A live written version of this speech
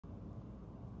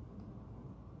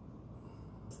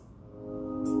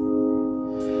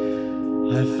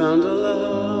I found a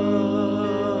love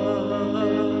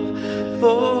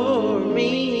for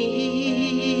me.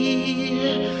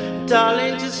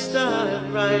 Darling, just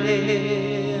dive right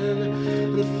in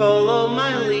and follow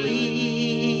my lead.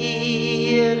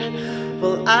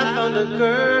 Well, I found a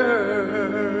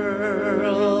girl,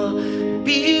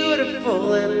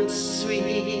 beautiful and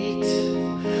sweet.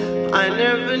 I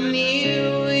never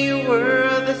knew you were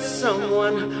the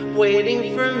someone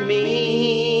waiting for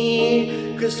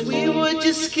me, 'cause we were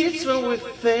just kids when we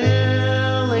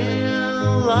fell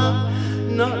in love,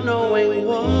 not knowing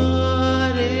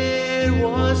what it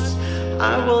was.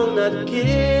 I will not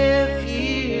give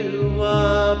you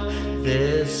up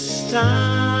this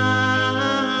time,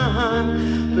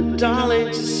 but darling,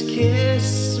 just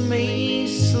kiss me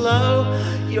slow.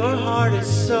 Your heart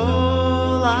is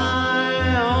all I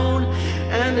own,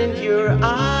 and in your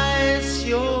eyes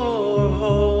you're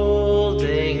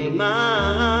holding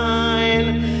mine.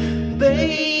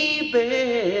 Baby,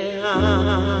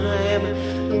 I'm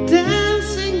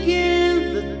dancing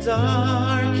in the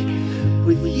dark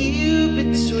with you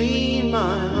between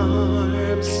my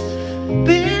arms,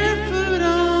 barefoot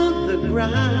on the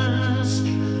grass,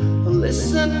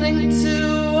 listening to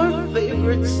our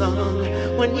favorite song.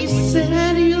 When you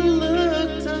said you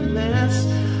looked a mess,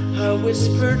 I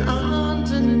whispered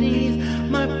underneath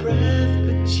my breath,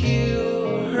 but you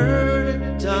heard it,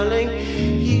 darling.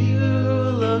 You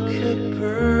look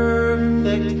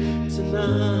perfect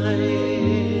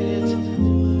tonight.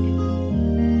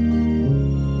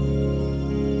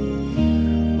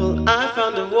 Well, I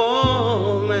found a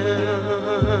woman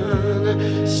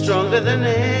stronger than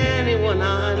anyone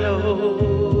I know.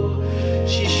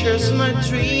 She shares my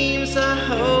dreams. I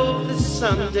hope that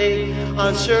someday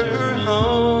I'll share her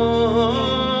home.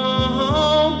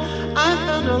 I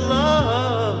found a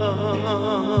love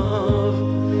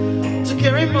to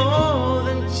carry more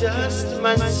than just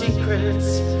my secrets,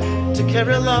 to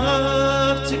carry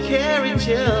love, to carry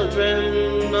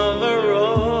children of our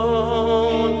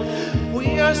own. We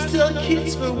are still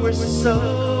kids, but we're so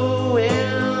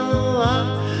in love,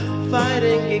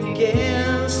 fighting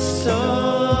against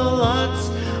all odds.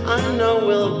 I know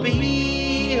we'll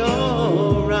be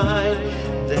alright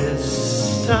this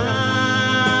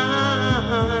time.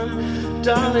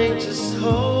 Darling, just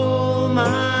hold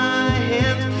my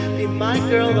hand, be my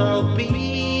girl, I'll be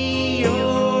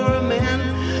your man.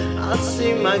 I'll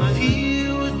see my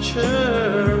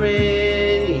future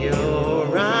in your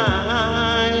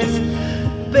eyes.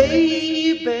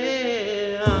 Baby,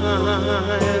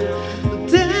 I'm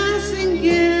dancing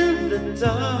in the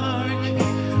dark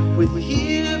with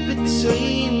you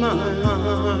between my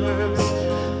arms,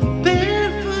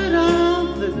 barefoot on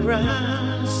the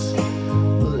grass,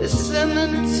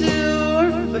 listening to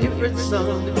our favorite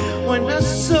song. When I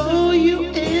saw you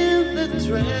in the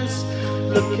dress,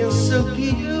 looking so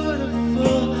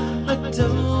beautiful, I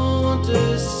don't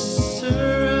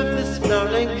deserve this,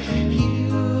 darling.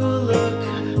 You look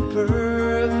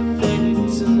perfect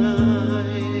tonight.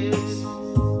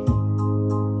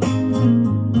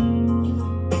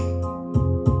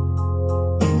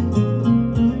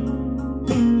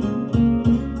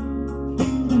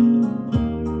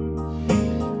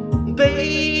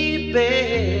 Baby,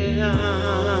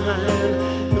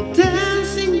 I'm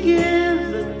dancing in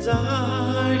the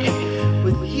dark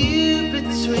with you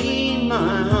between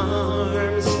my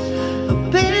arms,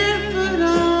 barefoot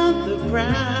on the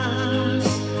grass,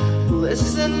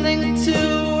 listening to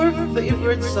our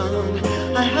favorite song.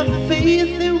 I have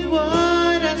faith in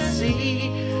what I see.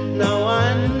 Now I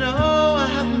know I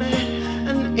have met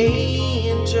an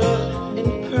angel in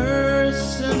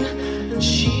person, and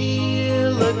she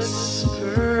looks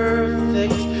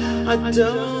perfect. I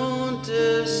don't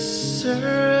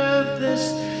deserve this.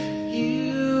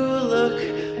 You look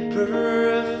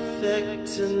perfect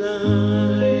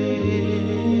tonight.